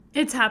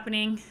It's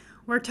happening.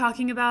 We're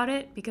talking about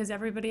it because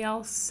everybody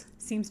else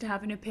seems to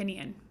have an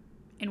opinion,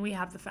 and we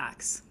have the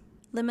facts.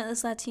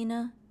 Limitless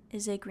Latina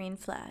is a green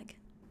flag.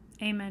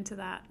 Amen to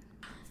that.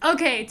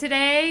 Okay,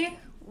 today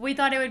we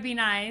thought it would be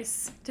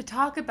nice to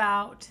talk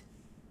about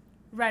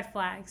red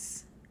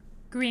flags,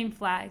 green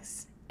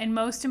flags, and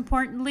most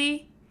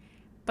importantly,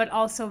 but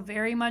also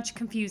very much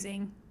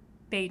confusing,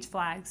 beige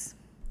flags.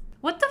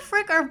 What the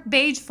frick are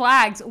beige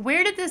flags?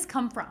 Where did this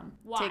come from?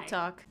 Why?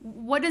 TikTok.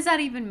 What does that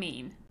even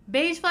mean?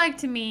 Beige flag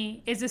to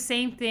me is the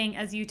same thing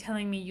as you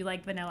telling me you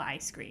like vanilla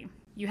ice cream.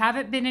 You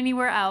haven't been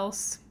anywhere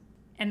else,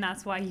 and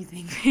that's why you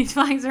think beige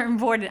flags are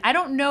important. I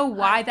don't know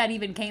why that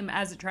even came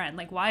as a trend.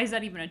 Like, why is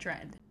that even a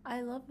trend?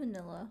 I love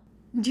vanilla.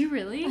 Do you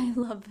really? I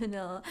love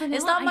vanilla. Vanilla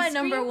it's not my ice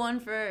number cream? one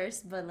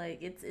first, but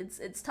like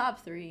it's top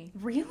 3.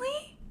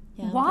 Really?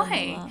 Yeah, Why?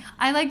 vanilla.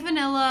 I like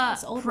vanilla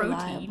It's all protein.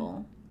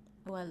 reliable.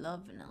 Oh, I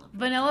love vanilla.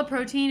 Vanilla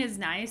protein is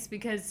nice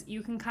because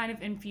you can kind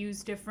of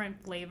infuse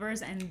different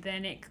flavors and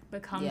then it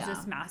becomes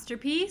this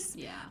masterpiece.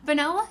 Yeah.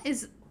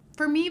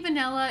 For me,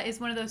 vanilla is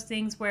one of those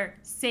things where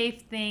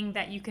safe thing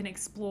that you can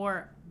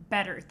explore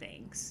better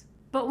things.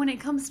 But when it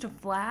comes to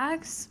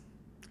flags,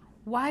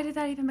 why did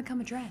that even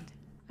become a trend?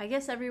 I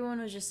guess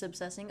everyone was just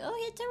obsessing, oh,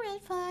 it's a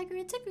red flag or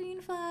it's a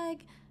green flag.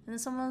 And then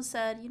someone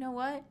said, you know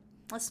what?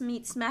 Let's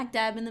meet smack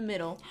dab in the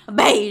middle.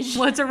 Beige.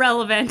 What's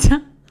irrelevant?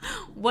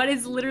 What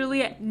is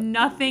literally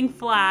nothing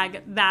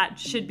flag that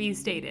should be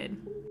stated?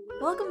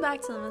 Welcome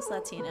back to Limitless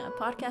Latina, a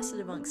podcast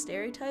that debunks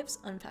stereotypes,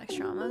 unpacks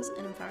traumas,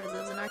 and empowers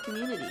those in our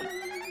community.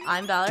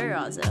 I'm Valerie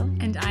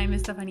Razzo. And I'm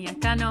Estefania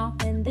Cano.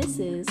 And this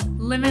is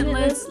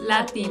Limitless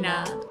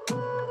Latina.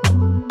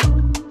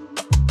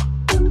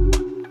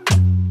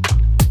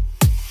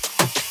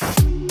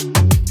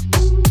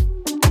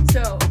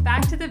 So,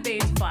 back to the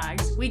beige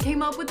flags. We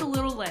came up with a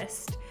little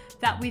list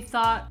that we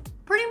thought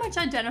pretty much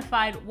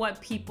identified what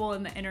people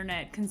in the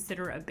internet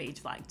consider a beige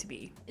flag to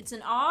be. It's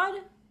an odd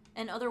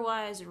and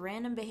otherwise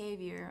random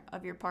behavior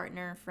of your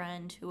partner,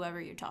 friend, whoever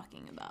you're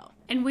talking about.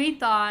 And we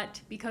thought,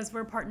 because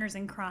we're partners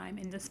in crime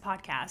in this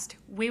podcast,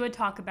 we would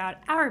talk about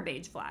our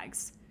beige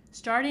flags,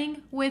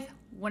 starting with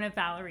one of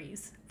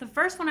Valerie's. The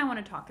first one I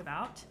want to talk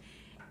about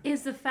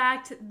is the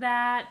fact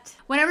that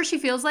whenever she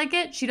feels like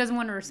it, she doesn't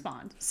want to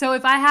respond. So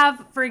if I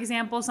have, for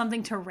example,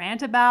 something to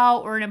rant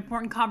about or an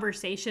important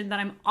conversation that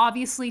I'm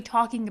obviously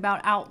talking about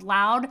out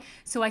loud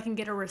so I can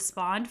get a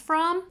response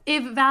from,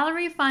 if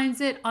Valerie finds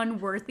it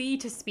unworthy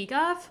to speak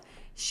of,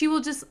 she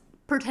will just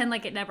pretend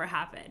like it never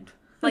happened.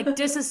 Like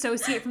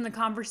disassociate from the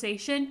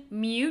conversation,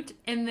 mute,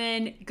 and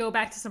then go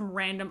back to some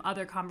random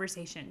other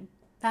conversation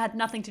that had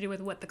nothing to do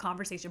with what the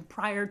conversation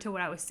prior to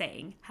what I was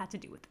saying had to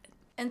do with it.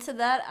 And to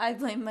that, I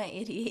blame my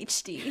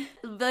ADHD.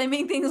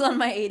 Blaming things on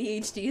my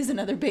ADHD is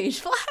another beige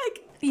flag.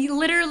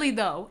 Literally,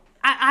 though,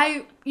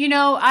 I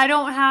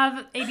don't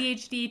have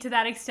ADHD to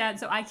that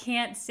extent, so I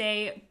can't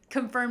say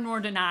confirm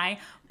nor deny.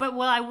 But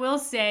what I will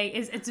say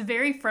is it's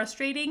very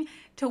frustrating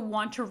to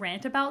want to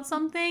rant about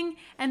something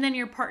and then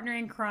your partner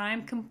in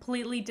crime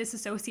completely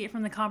disassociate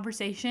from the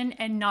conversation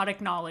and not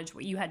acknowledge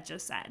what you had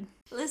just said.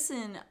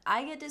 Listen,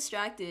 I get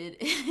distracted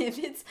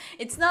if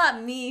it's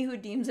not me who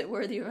deems it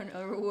worthy or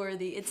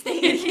unworthy. It's the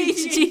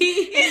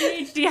ADHD.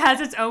 ADHD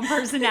has its own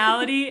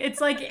personality. It's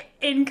like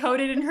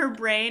encoded in her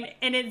brain,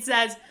 and it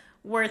says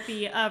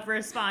worthy of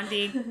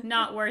responding,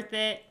 not worth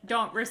it,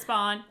 don't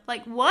respond.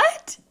 Like,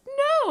 what?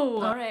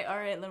 No. All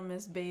right, little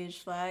Miss Beige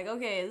Flag.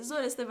 Okay, this is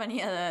what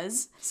Estefania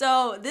does.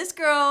 So this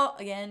girl,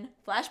 again,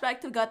 flashback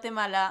to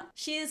Guatemala.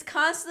 She is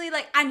constantly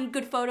like, I need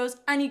good photos.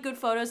 I need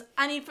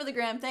for the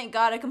gram. Thank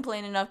God I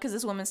complain enough because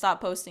this woman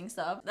stopped posting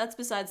stuff. That's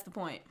besides the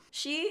point.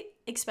 She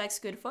expects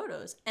good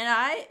photos. And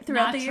I,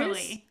 throughout the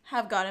years,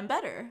 have gotten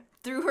better.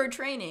 Through her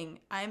training,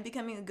 I am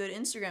becoming a good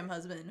Instagram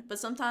husband, but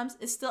sometimes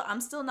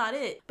I'm still not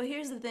it. But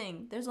here's the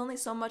thing, there's only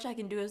so much I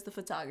can do as the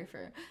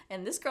photographer.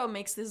 And this girl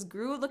makes this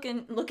Gru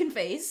looking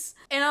face.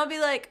 And I'll be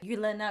like,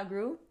 you're letting out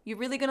Gru? You're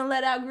really gonna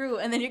let out Gru?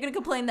 And then you're gonna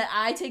complain that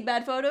I take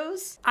bad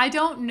photos? I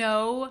don't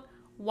know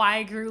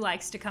why Gru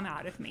likes to come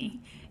out of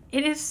me.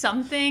 It is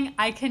something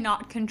I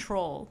cannot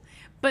control.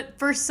 But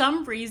for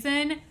some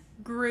reason,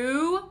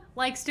 Gru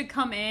likes to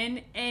come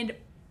in and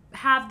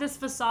have this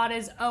facade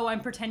as, oh,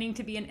 I'm pretending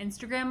to be an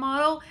Instagram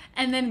model,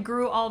 and then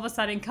Gru all of a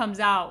sudden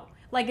comes out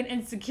like an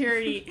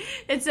insecurity.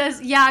 It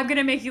says, yeah, I'm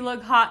gonna make you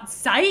look hot,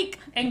 psych,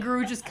 and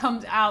Gru just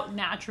comes out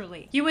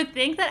naturally. You would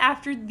think that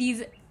after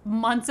these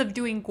months of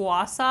doing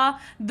guasa,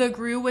 the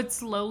Gru would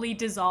slowly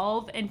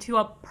dissolve into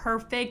a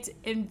perfect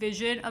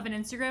envision of an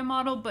Instagram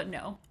model, but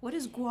no. What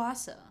is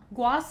guasa?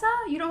 Guasa?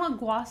 You know what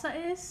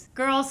guasa is?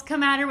 Girls,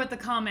 come at her with the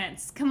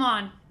comments. Come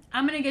on.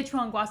 I'm going to get you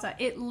on guasa.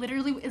 It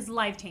literally is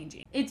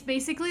life-changing. It's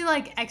basically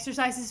like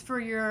exercises for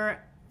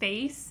your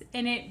face,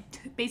 and it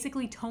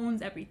basically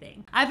tones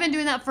everything. I've been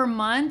doing that for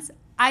months.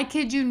 I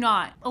kid you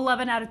not.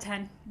 11 out of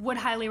 10. Would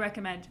highly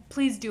recommend.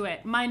 Please do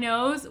it. My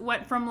nose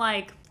went from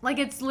like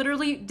it's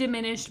literally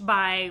diminished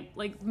by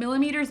like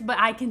millimeters, but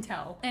I can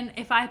tell. And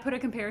if I put a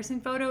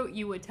comparison photo,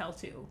 you would tell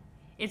too.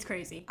 It's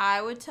crazy.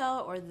 I would tell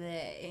or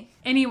they.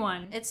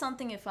 Anyone. It's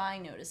something if I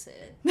notice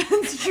it.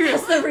 That's true.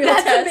 That's the real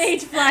That's test. a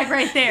beige flag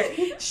right there.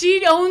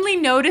 She only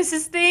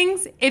notices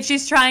things if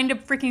she's trying to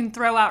freaking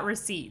throw out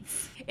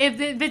receipts.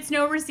 If it's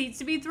no receipts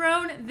to be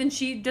thrown, then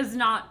she does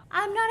not.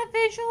 I'm not a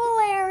visual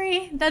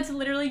Larry. That's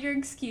literally your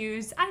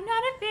excuse. I'm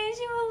not a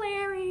visual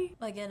Larry.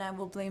 Again, I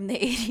will blame the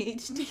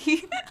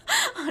ADHD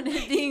on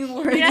it being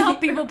worthy. You know how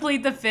people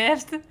plead the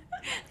fifth?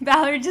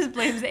 Valerie just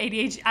blames the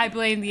ADHD. I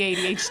blame the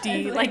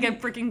ADHD. Like a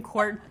freaking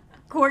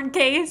court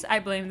case. I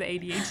blame the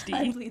ADHD.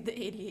 I plead the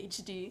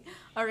ADHD.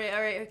 All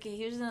right. Okay,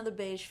 here's another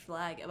beige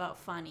flag about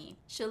Fanny.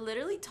 She'll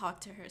literally talk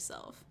to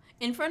herself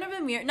in front of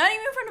a mirror. Not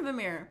even in front of a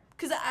mirror.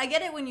 Because I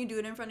get it when you do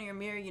it in front of your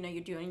mirror. You know,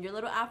 you're doing your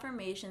little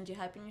affirmations. You're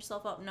hyping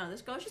yourself up. No,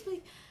 this girl's just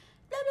like,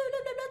 blah, blah, blah,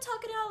 blah, blah,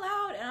 talking out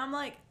loud. And I'm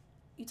like,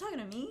 you talking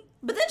to me?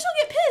 But then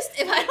she'll get pissed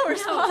if I don't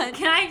respond.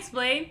 Can I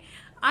explain?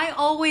 I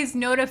always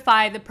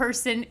notify the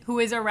person who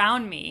is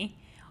around me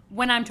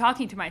when I'm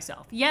talking to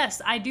myself.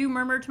 Yes, I do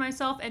murmur to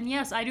myself, and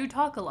yes, I do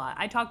talk a lot.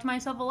 I talk to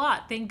myself a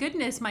lot. Thank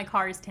goodness my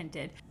car is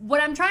tinted.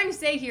 What I'm trying to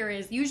say here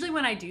is, usually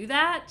when I do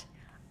that,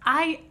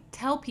 I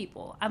tell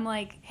people, I'm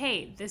like,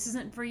 hey, this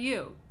isn't for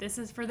you. This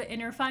is for the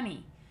inner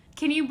funny.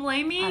 Can you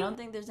blame me? I don't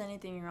think there's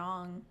anything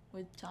wrong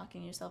with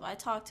talking to yourself. I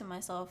talk to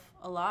myself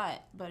a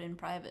lot, but in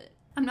private.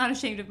 I'm not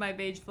ashamed of my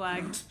beige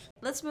flag.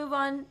 Let's move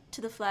on to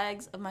the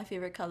flags of my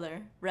favorite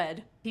color,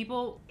 red.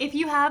 People, if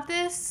you have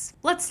this,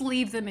 let's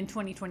leave them in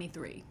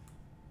 2023.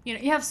 You know,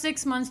 you have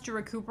 6 months to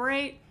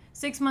recuperate,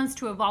 6 months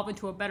to evolve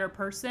into a better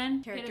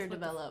person. Character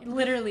develop.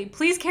 Literally,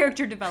 please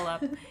character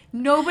develop.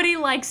 Nobody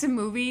likes a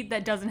movie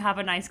that doesn't have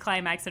a nice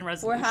climax and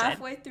resolution. We're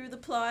halfway through the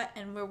plot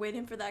and we're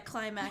waiting for that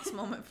climax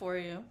moment for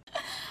you.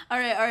 All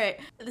right.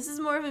 This is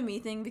more of a me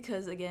thing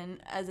because,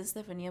 again, as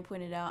Estefania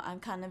pointed out,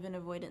 I'm kind of an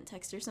avoidant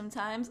texter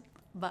sometimes,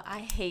 but I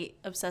hate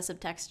obsessive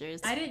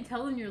texters. I didn't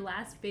tell them your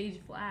last beige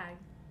flag.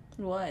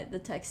 What? The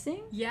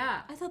texting?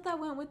 Yeah. I thought that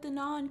went with the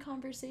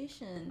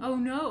non-conversation. Oh,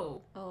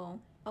 no. Oh,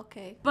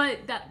 okay.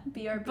 But that...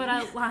 BRB. But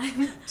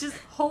I just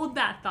hold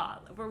that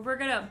thought. We're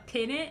going to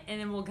pin it, and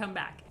then we'll come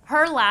back.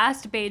 Her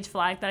last beige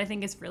flag that I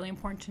think is really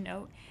important to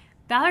note,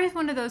 Valerie's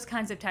one of those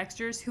kinds of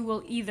texters who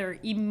will either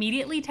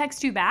immediately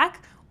text you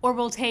back or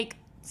will take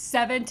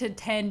 7 to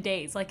 10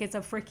 days. Like, it's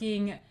a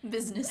freaking...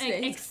 Business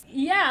days.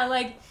 Yeah,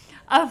 like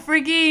a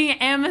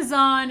freaking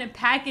Amazon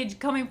package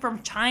coming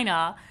from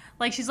China.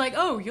 Like, she's like,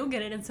 oh, you'll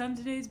get it in 7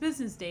 days,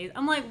 business days.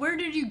 I'm like, where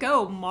did you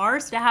go,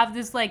 Mars, to have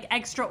this, like,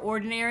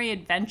 extraordinary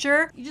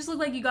adventure? You just look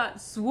like you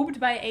got swooped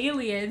by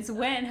aliens,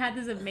 went and had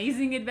this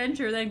amazing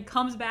adventure, then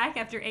comes back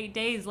after 8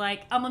 days,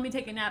 like, let me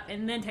take a nap,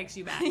 and then text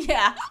you back.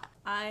 Yeah.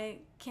 I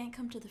can't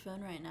come to the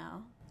phone right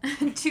now.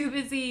 Too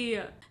busy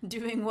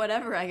doing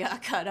whatever I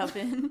got caught up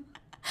in.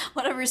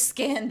 Whatever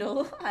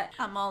scandal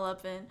I'm all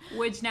up in.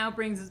 Which now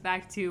brings us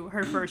back to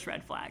her first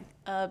red flag.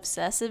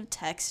 Obsessive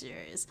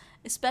textures.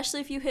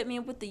 Especially if you hit me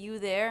up with the you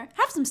there.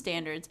 Have some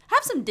standards.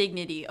 Have some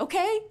dignity,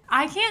 okay?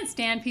 I can't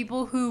stand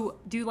people who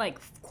do like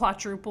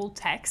quadruple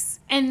texts.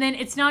 And then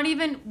it's not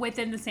even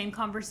within the same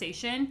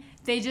conversation.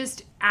 They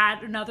just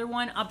add another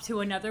one up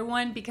to another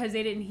one because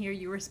they didn't hear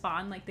you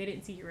respond. Like they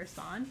didn't see you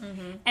respond.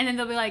 Mm-hmm. And then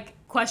they'll be like,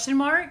 question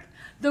mark?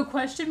 The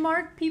question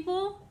mark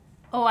people?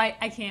 Oh, I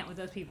can't with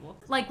those people.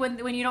 Like, when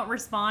you don't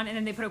respond and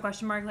then they put a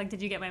question mark, like,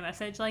 did you get my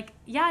message? Like,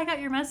 yeah, I got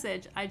your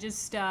message. I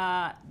just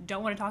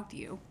don't want to talk to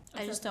you.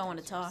 I just don't want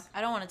to talk.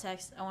 I don't want to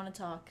text. I want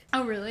to talk.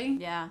 Oh, really?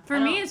 Yeah. For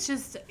me, it's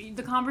just,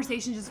 the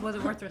conversation just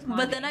wasn't worth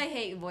responding. But then I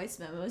hate voice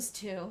memos,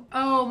 too.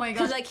 Oh, my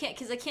gosh.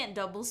 Because I can't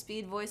double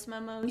speed voice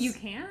memos. You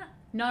can't?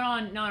 Not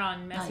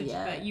on message,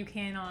 but you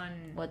can on...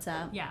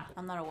 WhatsApp? Yeah.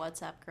 I'm not a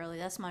WhatsApp girly.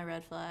 That's my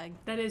red flag.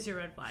 That is your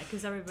red flag,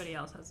 because everybody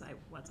else has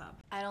WhatsApp.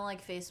 I don't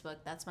like Facebook.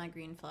 That's my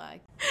green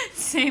flag.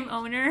 Same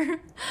owner.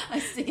 I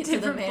stick it to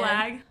the man.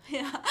 Flag.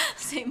 Yeah.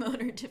 Same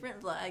owner, different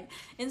flag.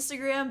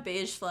 Instagram,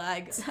 beige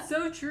flag.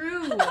 So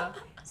true.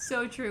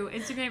 So true.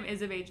 Instagram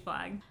is a beige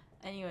flag.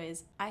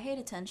 Anyways, I hate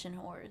attention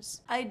whores.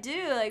 I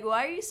do. Like,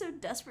 why are you so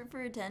desperate for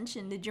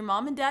attention? Did your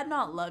mom and dad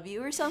not love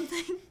you or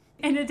something?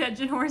 An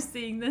attention horse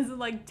seeing this is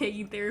like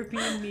taking therapy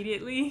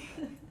immediately.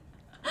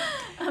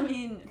 I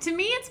mean, to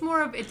me, it's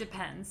more of it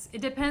depends.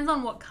 It depends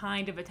on what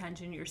kind of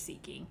attention you're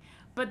seeking.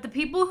 But the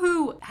people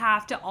who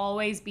have to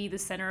always be the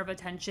center of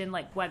attention,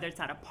 like whether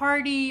it's at a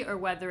party or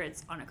whether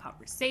it's on a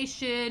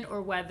conversation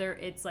or whether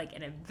it's like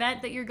an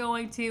event that you're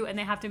going to and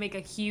they have to make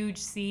a huge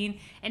scene.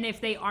 And if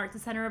they aren't the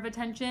center of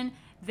attention,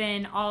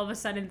 then all of a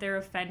sudden they're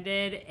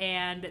offended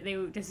and they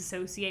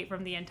disassociate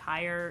from the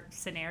entire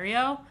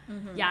scenario.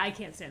 Mm-hmm. Yeah, I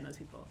can't stand those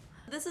people.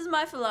 This is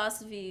my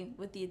philosophy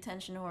with the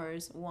attention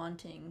whores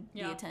wanting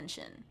the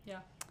attention. Yeah.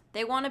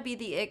 They want to be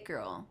the it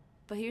girl.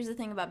 But here's the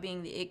thing about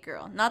being the it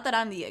girl. Not that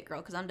I'm the it girl,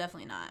 because I'm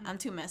definitely not. I'm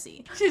too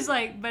messy. She's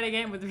like, but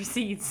again, with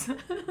receipts.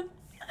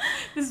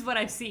 This is what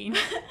I've seen.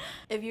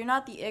 If you're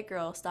not the it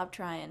girl, stop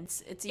trying.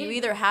 It's you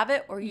either have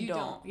it or you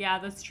don't. Yeah,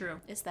 that's true.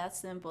 It's that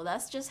simple.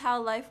 That's just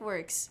how life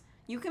works.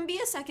 You can be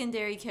a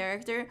secondary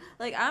character.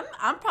 Like,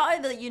 I'm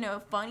probably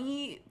the,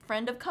 funny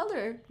friend of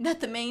color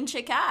that the main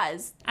chick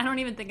has. I don't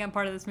even think I'm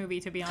part of this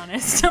movie, to be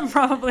honest. I'm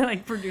probably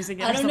like producing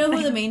it. I don't know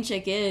who the main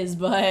chick is,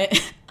 but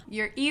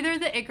You're either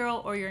the it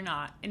girl or you're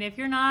not. And if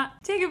you're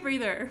not, take a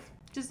breather.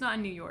 Just not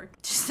in New York.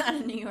 just not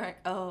in New York.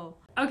 Oh.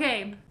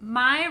 Okay,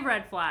 my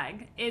red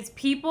flag is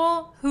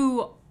people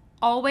who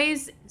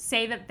always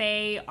say that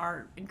they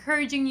are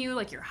encouraging you,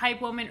 like you're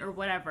hype woman or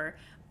whatever.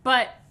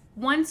 But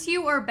once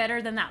you are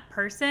better than that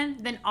person,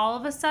 then all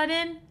of a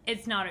sudden,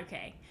 it's not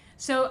okay.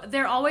 So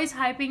they're always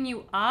hyping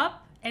you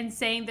up and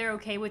saying they're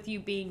okay with you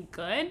being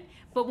good.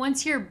 But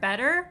once you're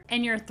better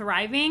and you're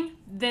thriving,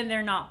 then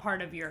they're not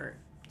part of your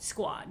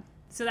squad.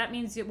 So that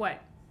means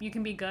what? You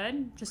can be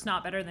good, just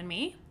not better than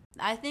me?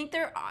 I think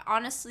they're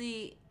kind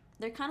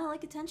of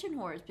like attention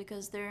whores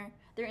because they're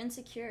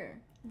insecure.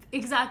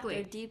 Exactly.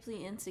 They're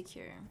deeply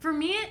insecure. For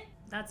me,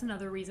 that's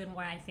another reason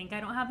why I think I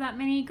don't have that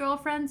many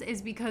girlfriends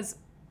is because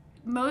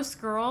most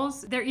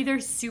girls, they're either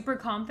super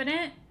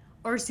confident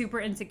or super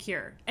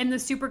insecure. And the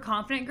super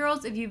confident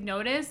girls, if you've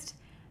noticed,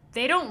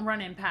 they don't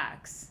run in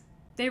packs.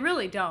 They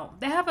really don't.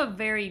 They have a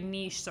very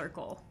niche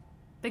circle.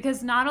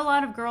 Because not a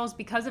lot of girls,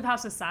 because of how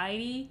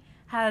society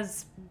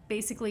has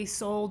basically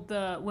sold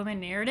the women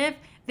narrative,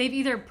 they've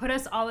either put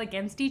us all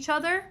against each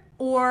other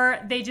or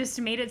they just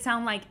made it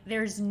sound like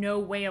there's no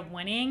way of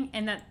winning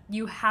and that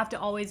you have to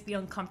always be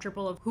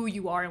uncomfortable of who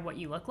you are and what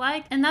you look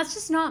like. And that's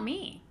just not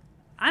me.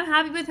 I'm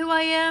happy with who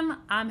I am.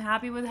 I'm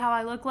happy with how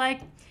I look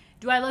like.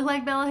 Do I look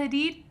like Bella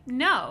Hadid?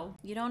 No.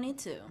 You don't need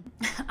to.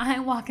 I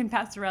ain't walking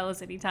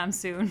Pastorellas anytime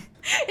soon.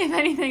 If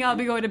anything, I'll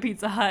be going to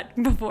Pizza Hut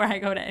before I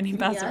go to any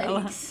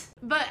Pastorella. Yikes.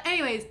 But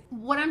anyways,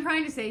 what I'm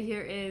trying to say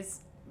here is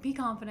be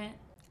confident.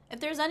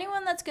 If there's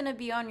anyone that's going to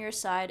be on your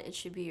side, it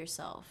should be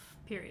yourself.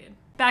 Period.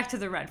 Back to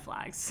the red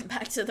flags.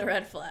 Back to the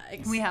red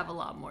flags. We have a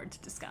lot more to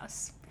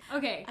discuss.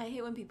 Okay. I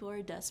hate when people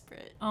are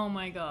desperate. Oh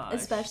my gosh.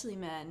 Especially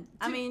men.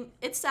 I mean,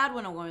 it's sad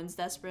when a woman's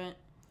desperate,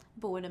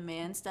 but when a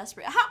man's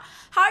desperate, how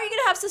are you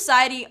gonna have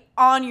society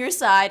on your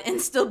side and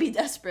still be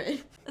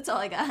desperate? That's all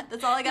I got.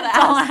 That's all I gotta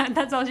ask.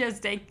 That's all she has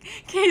to take.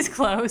 Case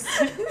closed.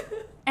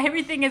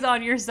 Everything is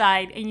on your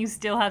side and you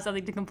still have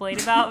something to complain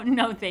about?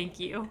 No, thank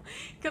you.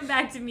 Come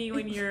back to me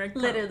when you're...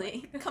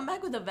 Literally. Come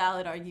back with a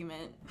valid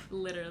argument.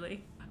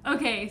 Literally.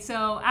 Okay,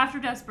 so after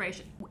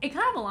desperation, it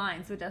kind of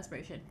aligns with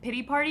desperation.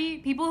 Pity party,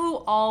 people who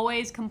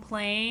always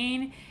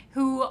complain,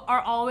 who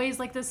are always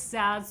like the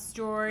sad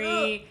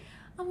story.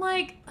 I'm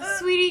like,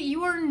 sweetie,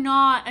 you are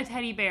not a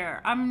teddy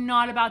bear. I'm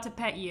not about to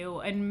pet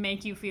you and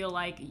make you feel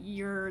like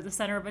you're the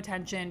center of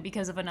attention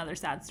because of another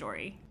sad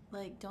story.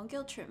 Like, don't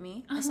guilt trip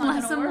me.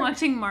 Unless I'm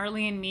watching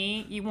Marley and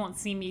Me, you won't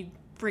see me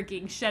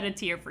freaking shed a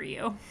tear for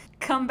you.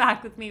 Come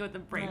back with me with a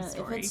brave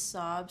story. If it's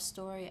sob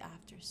story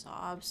after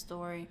sob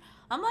story,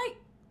 I'm like,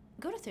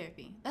 go to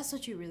therapy. That's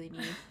what you really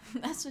need.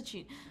 That's what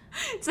you...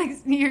 It's like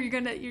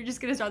you're just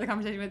gonna start the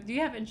conversation with, do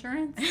you have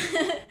insurance?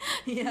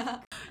 Yeah.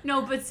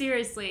 No, but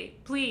seriously,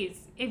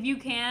 please, if you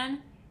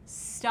can,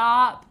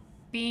 stop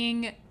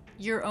being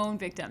your own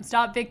victim.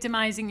 Stop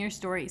victimizing your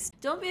stories.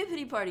 Don't be a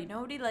pity party.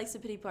 Nobody likes a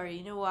pity party.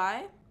 You know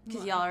why?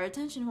 Because y'all are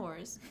attention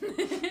whores.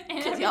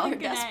 Because y'all are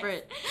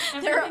desperate.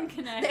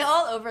 They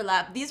all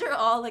overlap. These are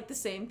all like the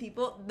same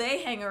people.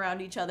 They hang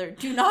around each other.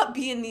 Do not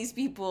be in these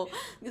people.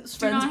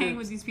 Hang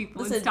with these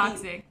people. Listen, it's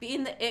toxic. Be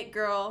in the it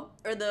girl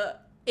or the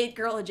it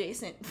girl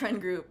adjacent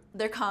friend group.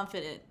 They're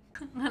confident.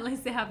 At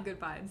least they have good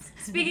vibes.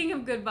 Speaking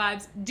of good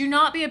vibes, do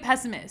not be a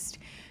pessimist.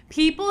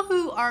 People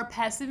who are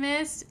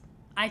pessimists,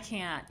 I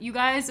can't. You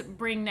guys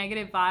bring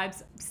negative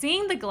vibes.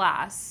 Seeing the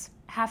glass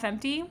half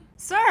empty?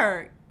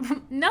 Sir,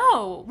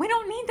 no, we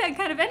don't need that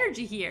kind of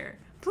energy here.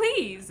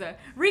 Please,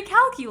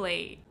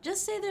 recalculate.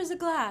 Just say there's a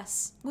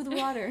glass with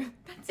water.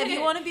 If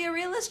you want to be a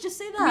realist, just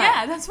say that.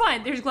 Yeah, that's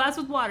fine. There's glass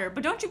with water.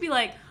 But don't you be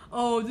like,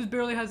 oh, this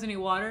barely has any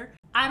water.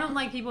 I don't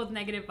like people with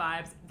negative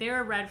vibes. They're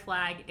a red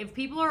flag. If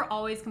people are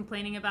always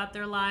complaining about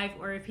their life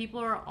or if people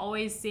are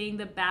always seeing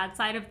the bad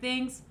side of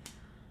things,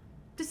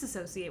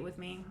 disassociate with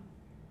me.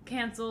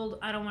 Canceled.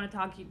 I don't want to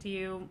talk to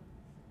you.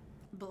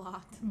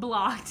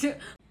 Blocked.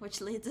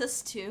 Which leads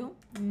us to...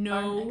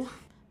 No.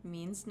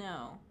 Means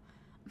no.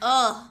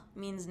 Ugh.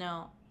 Means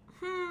no.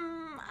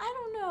 I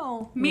don't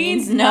know.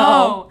 Means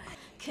no.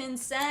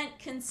 Consent.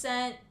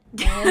 Consent.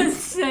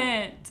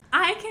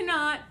 I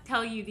cannot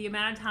tell you the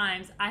amount of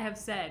times I have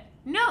said,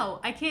 no,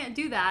 I can't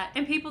do that.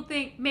 And people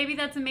think maybe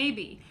that's a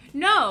maybe.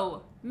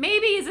 No.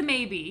 Maybe is a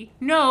maybe.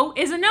 No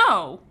is a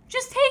no.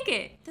 Just take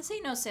it. This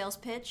ain't no sales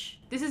pitch.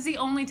 This is the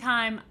only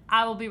time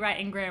I will be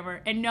writing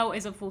grammar, and no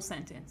is a full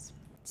sentence.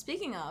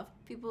 Speaking of,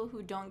 people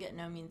who don't get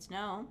no means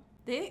no,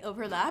 they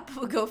overlap,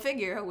 go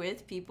figure,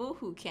 with people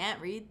who can't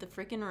read the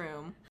freaking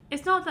room.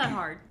 It's not that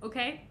hard,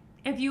 okay?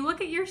 If you look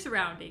at your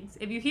surroundings,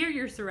 if you hear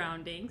your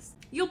surroundings,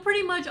 you'll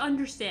pretty much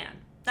understand.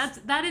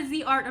 That is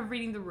the art of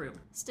reading the room.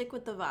 Stick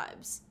with the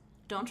vibes.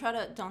 Don't try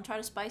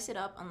to spice it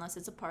up unless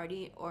it's a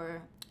party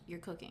or you're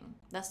cooking.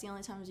 That's the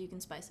only times you can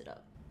spice it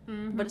up.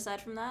 Mm-hmm. But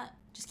aside from that,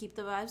 just keep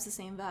the vibes the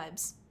same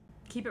vibes.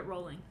 Keep it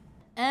rolling.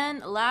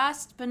 And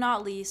last but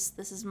not least,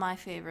 this is my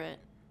favorite.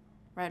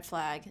 red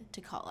flag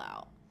to call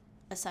out,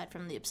 aside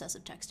from the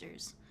obsessive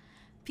texters.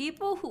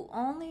 People who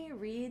only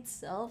read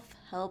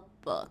self-help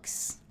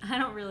books. I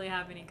don't really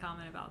have any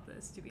comment about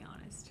this, to be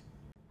honest.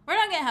 We're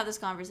not going to have this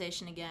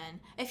conversation again.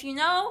 If you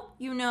know,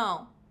 you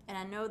know. And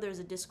I know there's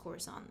a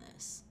discourse on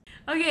this.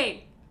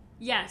 Okay,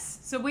 yes.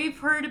 So we've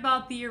heard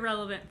about the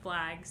irrelevant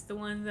flags, the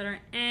ones that are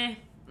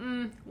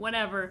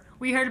whatever.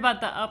 We heard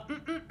about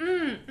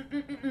the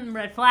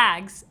red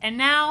flags. And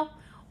now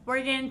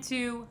we're getting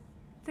to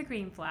the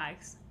green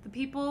flags. The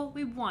people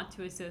we want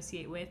to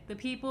associate with. The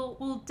people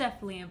we'll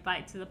definitely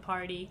invite to the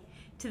party,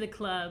 to the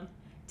club,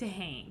 to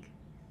hang.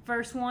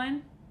 First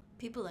one.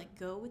 People that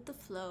go with the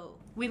flow.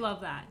 We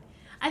love that.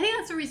 I think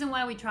that's the reason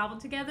why we travel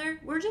together.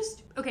 We're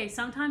just, okay,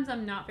 sometimes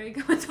I'm not very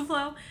good with the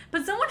flow,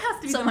 but someone has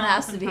to be Someone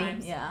has to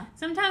sometimes. be, yeah.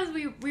 Sometimes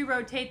we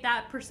rotate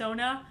that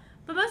persona,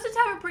 but most of the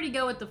time we're pretty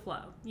good with the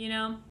flow, you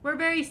know? We're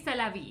very c'est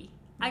la vie.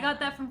 I got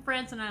that from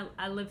France, and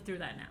I live through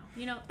that now.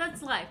 You know,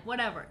 that's life,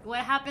 whatever. What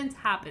happens,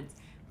 happens.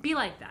 Be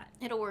like that.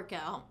 It'll work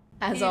out,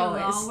 as It'll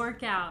always. all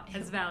work out,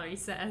 as Valerie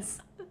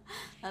says.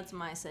 That's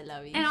my c'est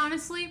la vie. And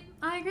honestly,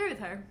 I agree with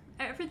her.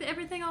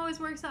 Everything always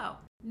works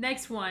out.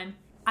 Next one.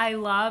 I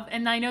love,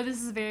 and I know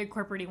this is a very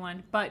corporate-y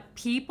one, but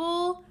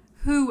people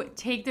who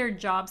take their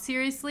job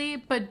seriously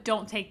but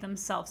don't take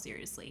themselves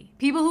seriously.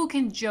 People who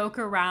can joke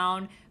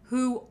around,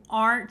 who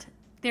aren't,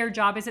 their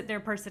job isn't their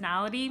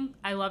personality.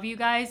 I love you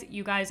guys.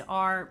 You guys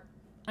are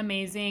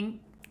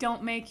amazing.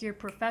 Don't make your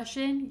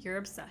profession your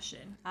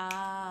obsession.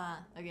 Ah,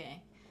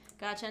 okay.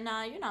 Gotcha.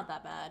 Nah, you're not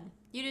that bad.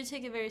 You do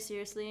take it very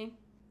seriously,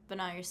 but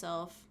not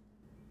yourself.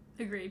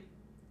 Agreed.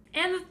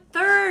 And the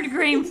third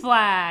green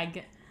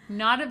flag.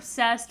 Not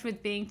obsessed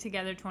with being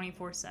together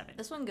 24/7.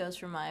 This one goes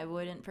for my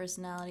avoidant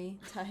personality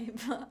type.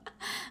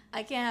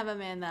 I can't have a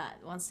man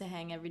that wants to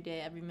hang every day,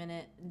 every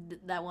minute,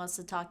 that wants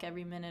to talk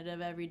every minute of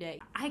every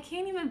day. I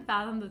can't even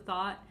fathom the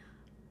thought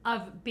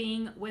of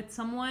being with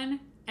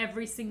someone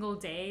every single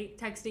day,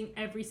 texting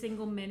every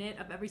single minute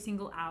of every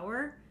single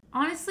hour.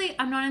 Honestly,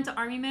 I'm not into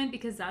army men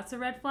because that's a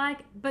red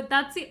flag, but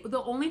that's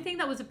the only thing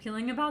that was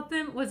appealing about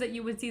them was that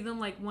you would see them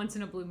like once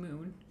in a blue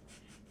moon.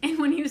 And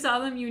when you saw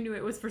them, you knew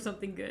it was for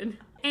something good.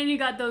 And you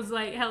got those,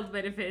 like, health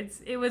benefits.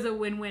 It was a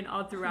win-win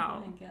all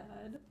throughout. Oh, my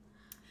God.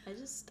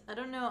 I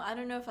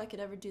don't know if I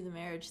could ever do the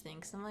marriage thing.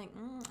 Because I'm like,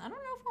 I don't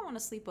know if I want to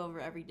sleep over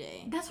every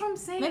day. That's what I'm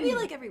saying. Maybe,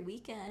 like, every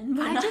weekend.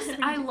 But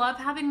I love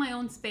having my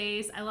own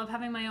space. I love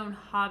having my own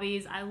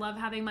hobbies. I love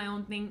having my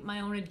own thing,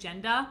 my own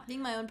agenda.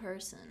 Being my own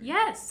person.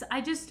 Yes.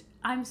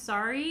 I'm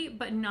sorry,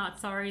 but not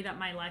sorry that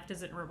my life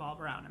doesn't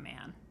revolve around a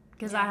man.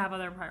 Because I have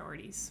other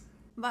priorities.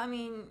 But, I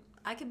mean,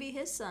 I could be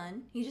his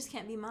son. He just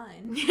can't be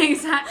mine.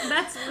 Exactly.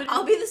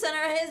 I'll be the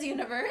center of his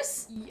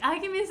universe. I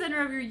can be the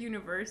center of your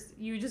universe.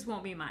 You just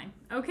won't be mine.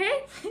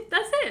 Okay?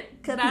 That's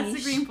it. Capiche. That's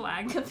the green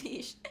flag.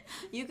 Capiche.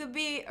 You could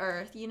be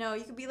Earth. You know,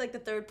 you could be like the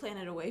third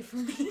planet away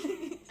from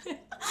me.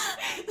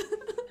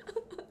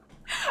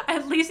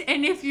 At least,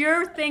 and if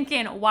you're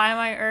thinking, why am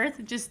I Earth?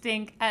 Just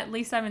think, at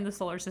least I'm in the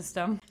solar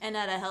system. And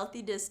at a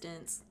healthy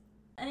distance.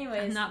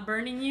 Anyways. I'm not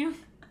burning you,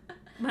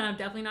 but I'm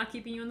definitely not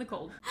keeping you in the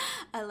cold.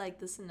 I like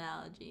this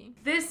analogy.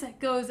 This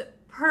goes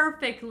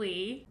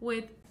perfectly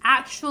with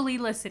actually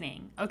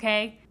listening,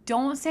 okay?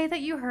 Don't say that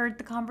you heard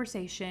the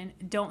conversation.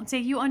 Don't say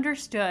you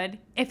understood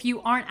if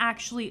you aren't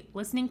actually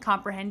listening,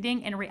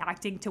 comprehending, and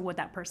reacting to what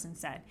that person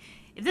said.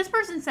 If this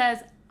person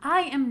says,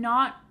 I am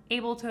not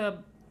able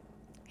to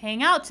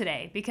hang out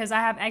today because I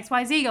have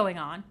XYZ going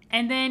on,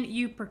 and then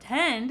you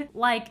pretend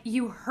like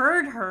you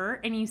heard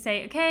her and you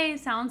say, okay,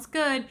 sounds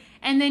good,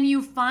 and then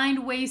you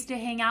find ways to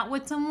hang out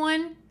with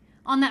someone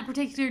on that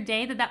particular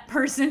day that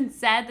person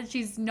said that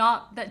she's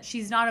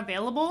not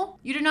available.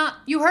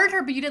 You heard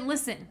her, but you didn't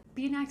listen.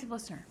 Be an active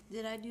listener.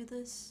 Did I do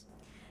this?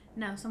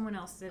 No, someone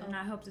else did, and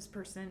I hope this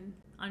person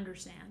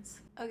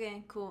understands.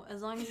 Okay, cool.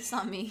 As long as it's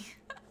not me.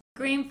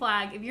 Green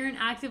flag. If you're an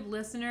active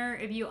listener,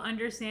 if you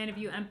understand, if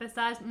you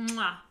empathize,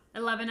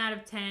 11 out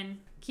of 10.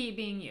 Keep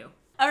being you.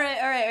 All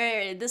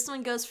right. This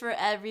one goes for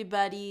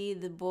everybody.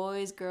 The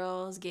boys,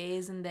 girls,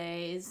 gays, and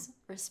theys.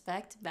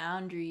 Respect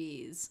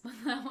boundaries.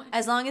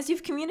 As long as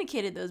you've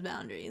communicated those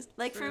boundaries.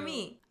 Like True. For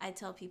me, I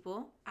tell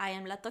people I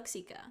am la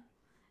toxica.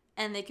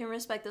 And they can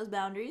respect those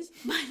boundaries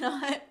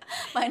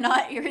by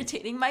not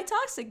irritating my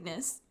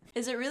toxicness.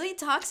 Is it really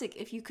toxic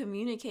if you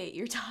communicate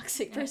your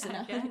toxic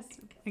personality?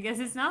 I guess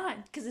it's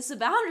not. Because it's a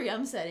boundary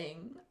I'm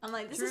setting. I'm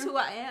like, this is who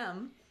I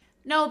am.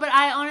 No, but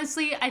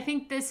I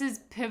think this is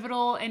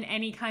pivotal in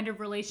any kind of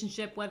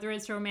relationship, whether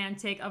it's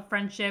romantic, a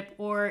friendship,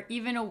 or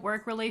even a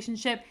work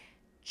relationship.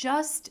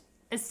 Just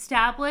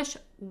establish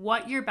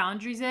what your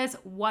boundaries is,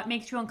 what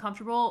makes you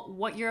uncomfortable,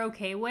 what you're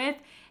okay with.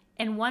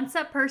 And once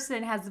that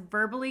person has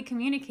verbally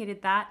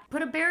communicated that,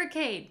 put a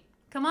barricade.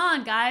 Come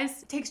on,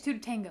 guys. It takes two to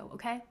tango,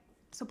 okay?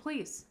 So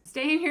please,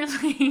 stay in your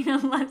lane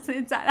unless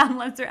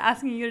they're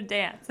asking you to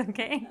dance,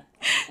 okay?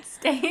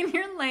 Stay in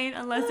your lane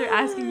unless they're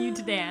asking you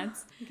to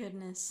dance.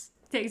 Goodness.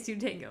 Takes two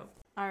to tango.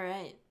 All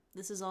right.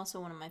 This is also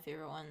one of my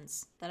favorite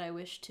ones that I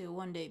wish to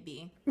one day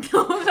be. I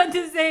was about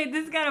to say,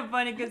 this is kind of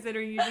funny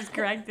considering you just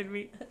corrected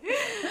me.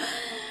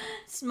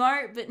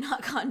 Smart but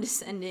not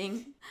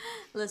condescending.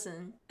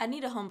 Listen, I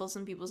need to humble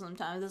some people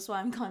sometimes. That's why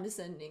I'm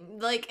condescending.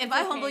 Like, if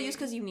I humble you, it's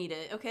because you need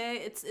it, okay?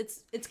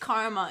 It's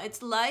karma.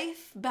 It's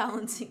life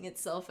balancing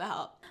itself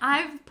out.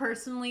 I've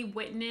personally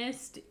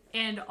witnessed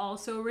and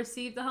also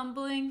received the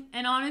humbling.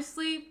 And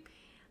honestly,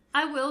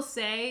 I will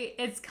say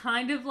it's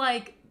kind of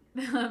like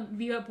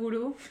Viva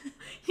Puru.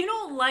 You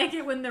don't like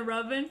it when they're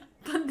rubbing,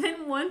 but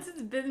then once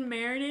it's been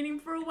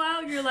marinating for a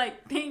while, you're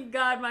like, thank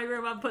God my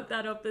grandma put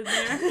that up in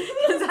there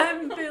because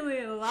I'm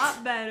feeling a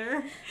lot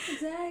better.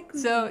 Exactly.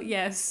 So,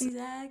 yes.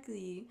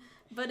 Exactly.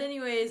 But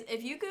anyways,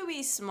 if you could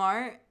be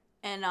smart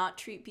and not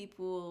treat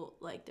people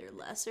like they're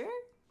lesser,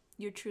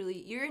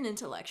 you're an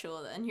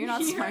intellectual then. You're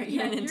not smart,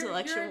 you're an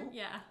intellectual.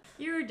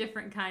 You're a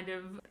different kind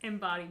of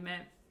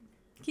embodiment.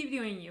 Keep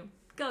doing you.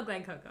 Go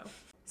Glen Coco.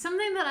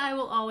 Something that I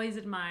will always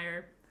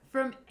admire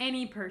from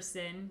any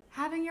person,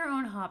 having your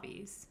own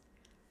hobbies,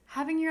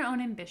 having your own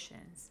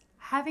ambitions,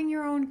 having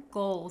your own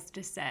goals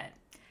to set,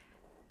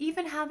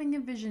 even having a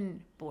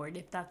vision board,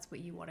 if that's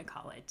what you want to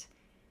call it.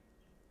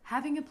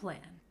 Having a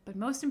plan, but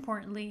most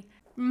importantly,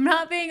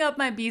 not being up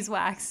my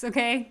beeswax,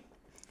 okay?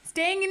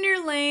 Staying in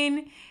your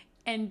lane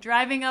and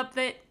driving up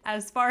it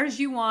as far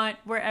as you want,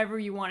 wherever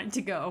you want it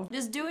to go.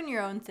 Just doing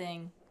your own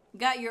thing.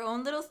 Got your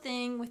own little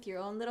thing with your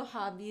own little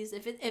hobbies.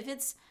 If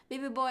it's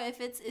baby boy, if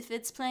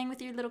it's playing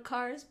with your little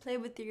cars, play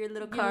with your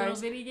little cars. Your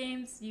little video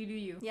games, you do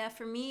you. Yeah,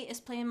 for me,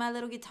 it's playing my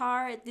little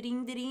guitar.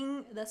 Ding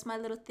ding. That's my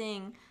little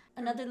thing.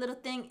 Another little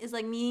thing is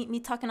like me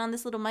talking on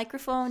this little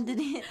microphone.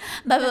 Blah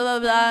blah blah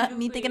blah.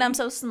 Me thinking I'm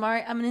so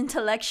smart. I'm an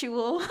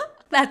intellectual.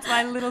 That's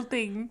my little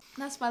thing.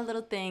 That's my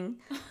little thing.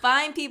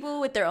 Find people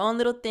with their own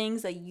little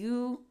things that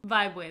you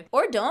vibe with.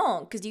 Or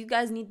don't, because you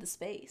guys need the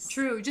space.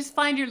 True. Just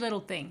find your little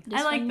thing.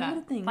 I like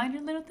that. Find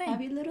your little thing.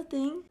 Have your little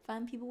thing.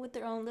 Find people with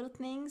their own little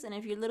things. And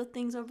if your little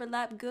things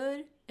overlap,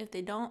 good. If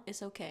they don't,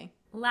 it's okay.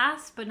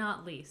 Last but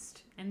not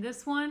least, and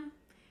this one,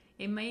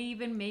 it may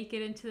even make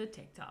it into the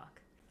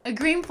TikTok. A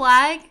green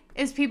flag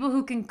is people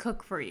who can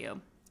cook for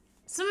you.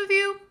 Some of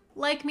you,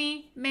 like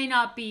me, may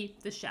not be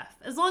the chef.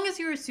 As long as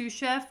you're a sous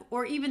chef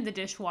or even the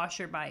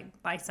dishwasher by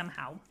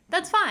somehow.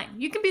 That's fine.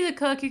 You can be the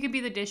cook, you can be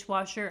the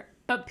dishwasher.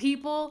 But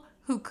people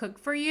who cook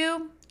for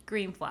you,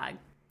 green flag.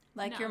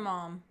 Like your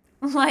mom.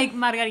 Like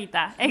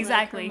Margarita.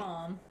 Exactly. Like her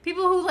mom.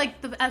 People who, like,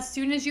 as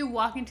soon as you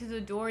walk into the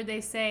door,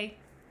 they say,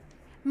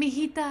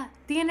 Mijita,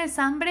 ¿tienes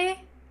hambre?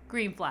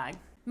 Green flag.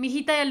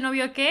 Mijita, ¿y el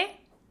novio qué?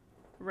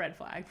 Red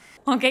flag.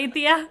 Okay,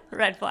 tía?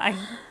 Red flag.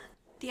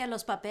 Tía,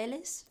 los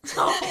papeles?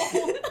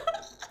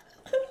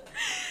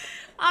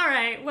 All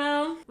right,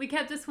 well, we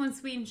kept this one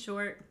sweet and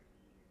short,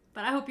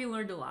 but I hope you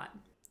learned a lot.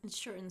 It's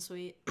short and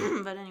sweet.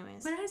 But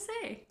anyways. What did I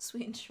say?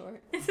 Sweet and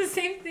short. It's the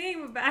same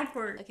thing, but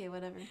backward. Okay,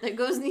 whatever. There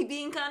goes me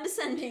being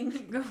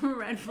condescending. Go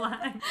red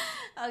flag.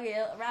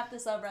 Okay, wrap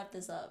this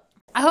up.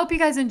 I hope you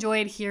guys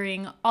enjoyed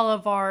hearing all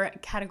of our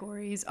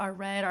categories, our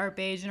red, our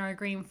beige, and our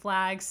green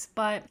flags.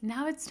 But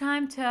now it's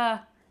time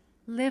to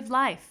live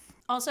life.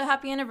 Also,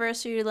 happy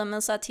anniversary to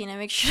Lemon Latina.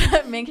 Make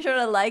sure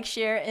to like,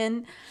 share,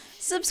 and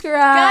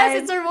subscribe.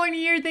 Guys, it's our 1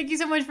 year. Thank you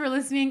so much for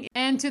listening.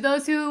 And to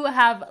those who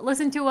have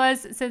listened to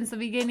us since the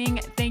beginning,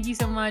 thank you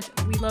so much.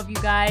 We love you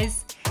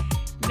guys.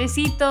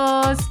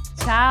 Besitos.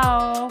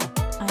 Ciao.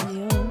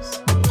 Adios.